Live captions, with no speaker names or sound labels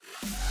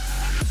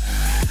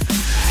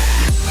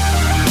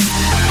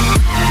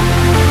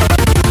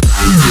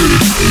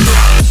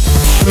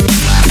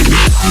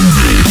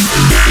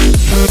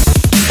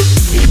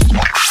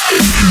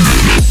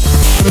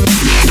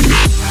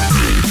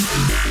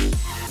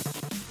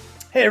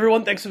Hey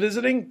everyone, thanks for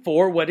visiting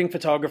for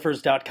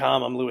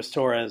weddingphotographers.com. I'm Luis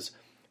Torres.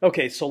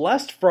 Okay, so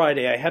last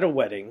Friday I had a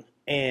wedding,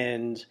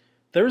 and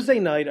Thursday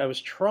night I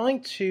was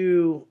trying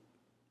to,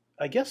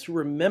 I guess,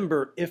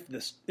 remember if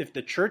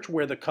the church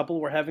where the couple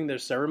were having their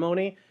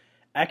ceremony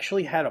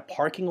actually had a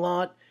parking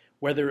lot,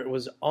 whether it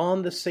was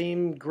on the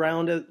same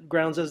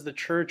grounds as the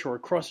church or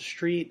across the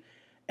street.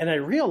 And I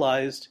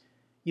realized,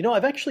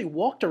 I've actually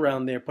walked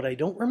around there, but I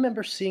don't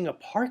remember seeing a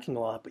parking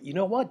lot. But you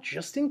know what?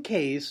 Just in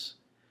case,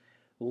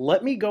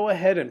 let me go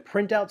ahead and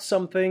print out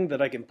something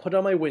that I can put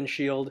on my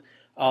windshield,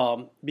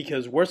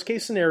 because worst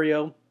case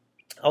scenario,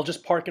 I'll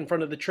just park in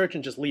front of the church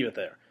and just leave it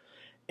there.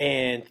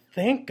 And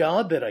thank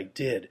God that I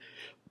did,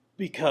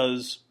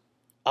 because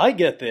I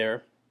get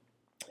there,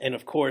 and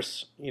of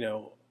course,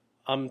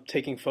 I'm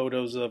taking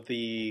photos of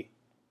the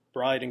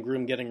bride and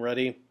groom getting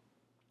ready.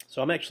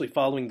 So I'm actually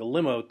following the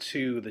limo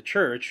to the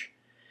church,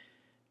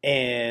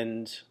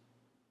 and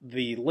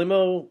the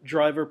limo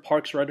driver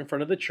parks right in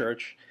front of the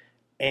church.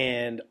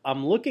 And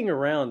I'm looking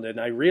around and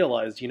I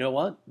realized, you know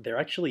what? There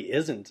actually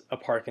isn't a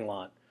parking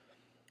lot.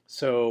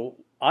 So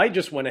I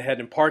just went ahead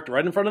and parked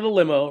right in front of the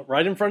limo,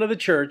 right in front of the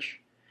church,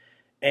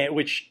 and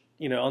which,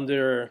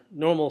 under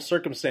normal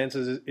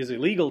circumstances is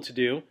illegal to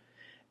do.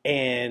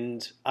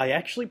 And I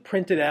actually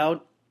printed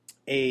out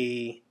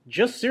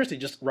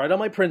just right on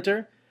my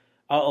printer,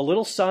 a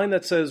little sign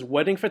that says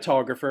wedding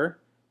photographer,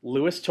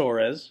 Luis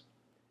Torres,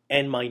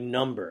 and my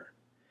number.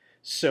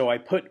 So I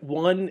put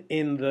one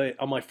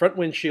on my front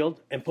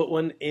windshield and put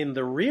one in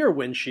the rear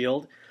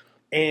windshield.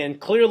 And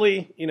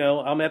clearly,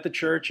 I'm at the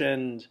church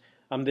and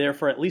I'm there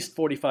for at least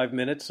 45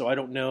 minutes. So I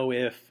don't know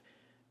if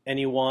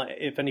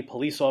any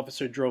police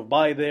officer drove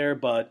by there,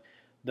 but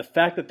the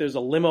fact that there's a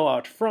limo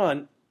out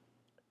front,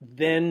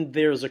 then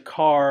there's a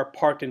car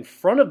parked in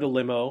front of the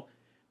limo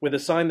with a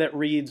sign that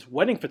reads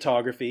wedding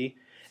photography.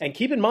 And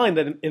keep in mind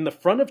that in the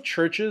front of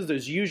churches,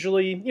 there's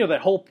usually,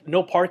 that whole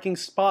no parking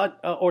spot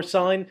or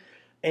sign.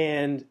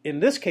 And in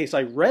this case,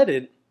 I read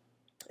it,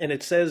 and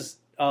it says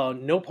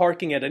no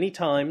parking at any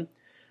time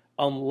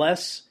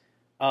unless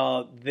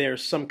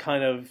there's some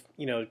kind of,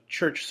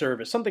 church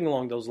service, something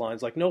along those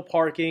lines, like no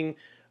parking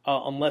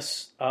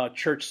unless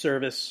church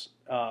service,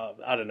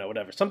 I don't know,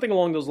 whatever. Something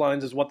along those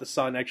lines is what the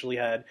sign actually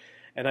had.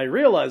 And I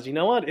realized, you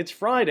know what, it's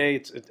Friday.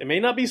 It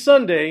may not be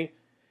Sunday,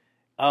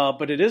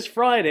 but it is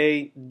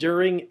Friday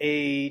during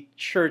a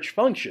church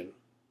function.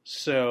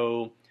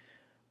 So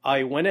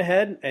I went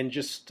ahead and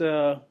just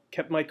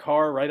kept my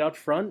car right out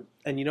front,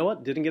 and you know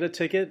what? Didn't get a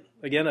ticket.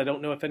 Again, I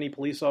don't know if any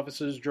police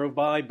officers drove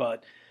by,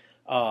 but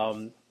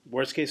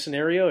worst case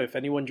scenario, if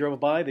anyone drove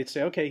by, they'd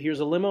say, okay, here's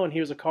a limo and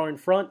here's a car in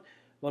front.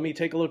 Let me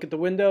take a look at the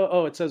window.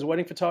 Oh, it says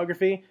wedding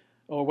photography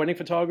or wedding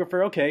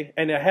photographer. Okay,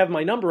 and I have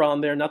my number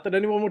on there. Not that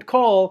anyone would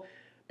call,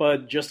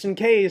 but just in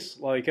case,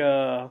 like,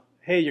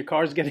 hey, your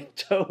car's getting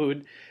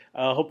towed.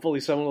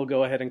 Hopefully someone will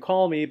go ahead and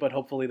call me, but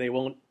hopefully they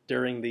won't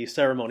during the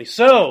ceremony.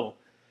 So,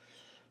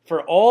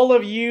 for all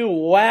of you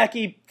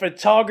wacky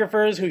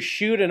photographers who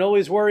shoot and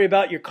always worry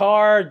about your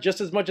car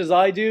just as much as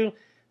I do,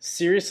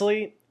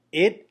 seriously,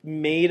 it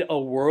made a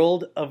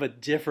world of a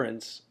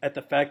difference at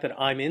the fact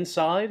that I'm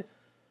inside.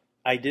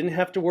 I didn't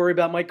have to worry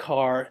about my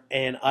car,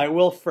 and I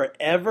will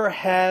forever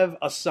have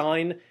a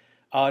sign.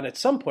 And at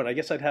some point, I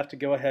guess I'd have to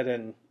go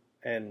ahead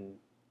and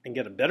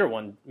get a better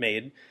one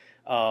made,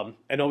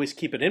 and always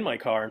keep it in my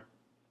car.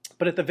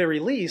 But at the very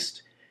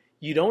least,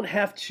 you don't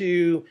have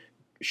to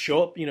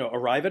show up,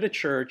 arrive at a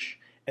church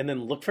and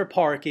then look for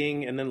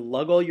parking and then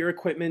lug all your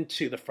equipment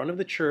to the front of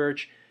the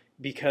church,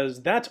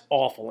 because that's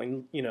awful.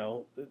 And,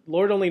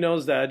 Lord only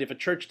knows that if a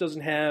church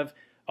doesn't have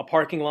a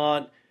parking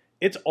lot,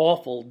 it's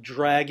awful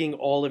dragging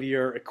all of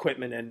your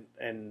equipment.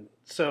 And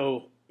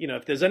so,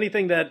 if there's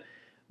anything that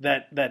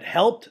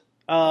helped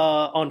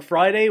on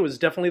Friday, was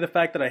definitely the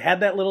fact that I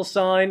had that little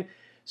sign.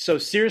 So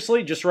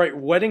seriously, just write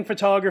wedding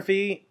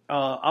photography.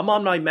 I'm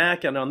on my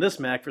Mac, and on this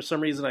Mac, for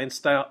some reason, I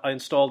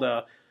installed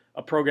a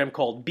program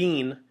called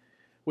Bean,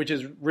 which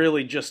is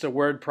really just a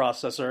word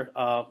processor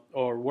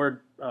or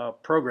word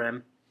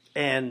program,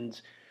 and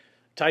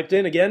typed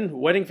in again,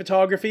 wedding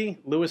photography,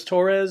 Luis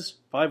Torres,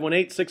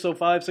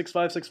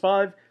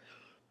 518-605-6565.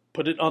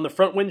 Put it on the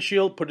front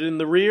windshield, put it in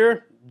the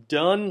rear,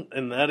 done,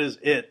 and that is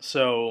it.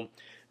 So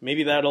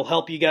maybe that'll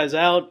help you guys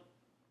out.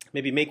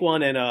 Maybe make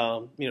one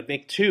and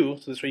make two,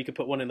 so this way you can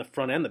put one in the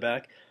front and the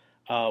back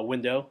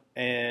window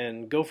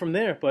and go from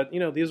there. But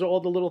these are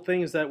all the little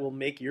things that will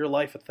make your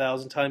life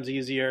 1,000 times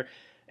easier.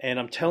 And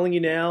I'm telling you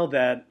now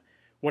that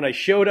when I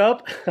showed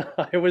up,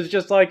 I was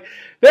just like,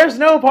 there's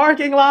no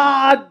parking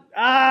lot.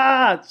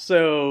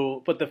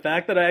 So, but the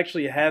fact that I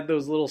actually had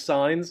those little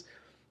signs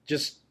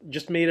just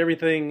made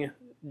everything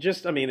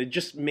it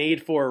just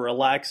made for a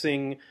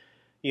relaxing,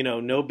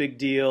 no big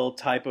deal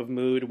type of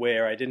mood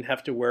where I didn't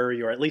have to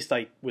worry, or at least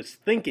I was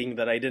thinking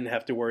that I didn't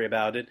have to worry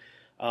about it.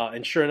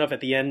 And sure enough,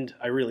 at the end,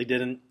 I really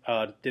didn't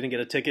get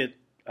a ticket.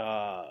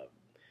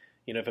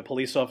 If a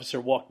police officer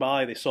walked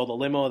by, they saw the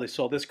limo, they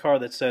saw this car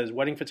that says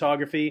wedding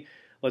photography,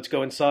 let's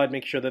go inside,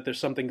 make sure that there's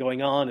something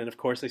going on, and of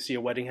course they see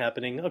a wedding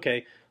happening.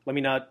 Okay, let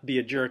me not be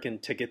a jerk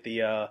and ticket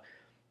the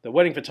the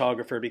wedding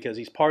photographer because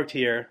he's parked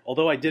here.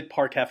 Although I did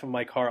park half of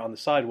my car on the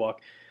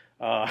sidewalk,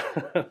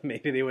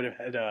 maybe they would have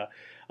had a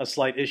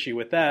slight issue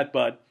with that.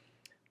 But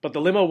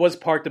the limo was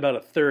parked about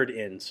a third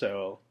in,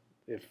 so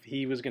if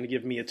he was going to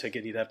give me a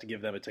ticket, he'd have to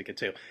give them a ticket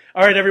too.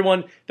 All right,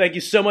 everyone, thank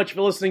you so much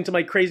for listening to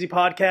my crazy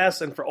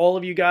podcast, and for all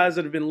of you guys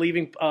that have been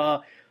leaving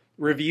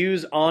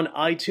reviews on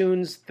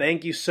iTunes,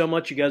 thank you so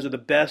much. You guys are the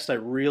best. I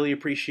really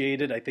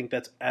appreciate it. I think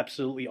that's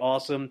absolutely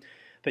awesome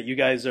that you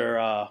guys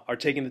are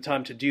taking the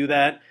time to do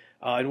that.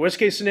 In worst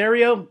case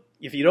scenario,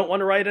 if you don't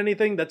want to write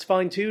anything, that's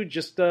fine too.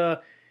 Just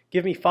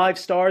give me 5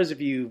 stars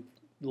if you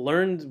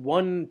learned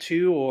 1,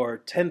 2, or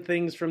 10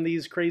 things from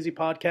these crazy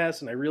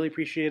podcasts, and I really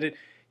appreciate it.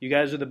 You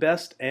guys are the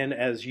best, and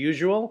as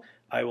usual,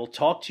 I will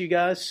talk to you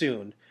guys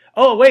soon.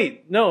 Oh,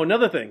 wait, no,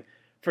 another thing.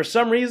 For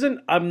some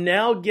reason, I'm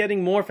now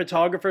getting more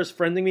photographers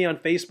friending me on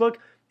Facebook.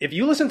 If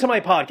you listen to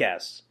my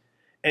podcasts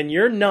and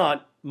you're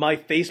not my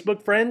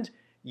Facebook friend,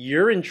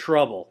 you're in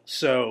trouble.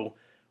 So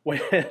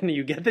when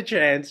you get the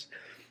chance,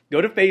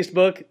 go to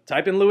Facebook,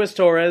 type in Luis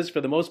Torres.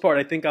 For the most part,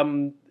 I think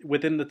I'm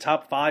within the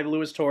top 5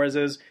 Luis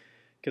Torreses,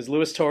 because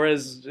Luis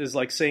Torres is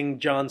like saying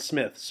John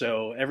Smith,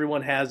 so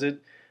everyone has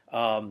it.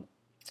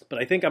 But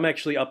I think I'm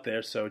actually up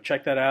there, so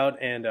check that out.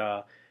 And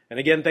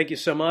again, thank you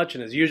so much.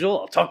 And as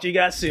usual, I'll talk to you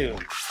guys soon.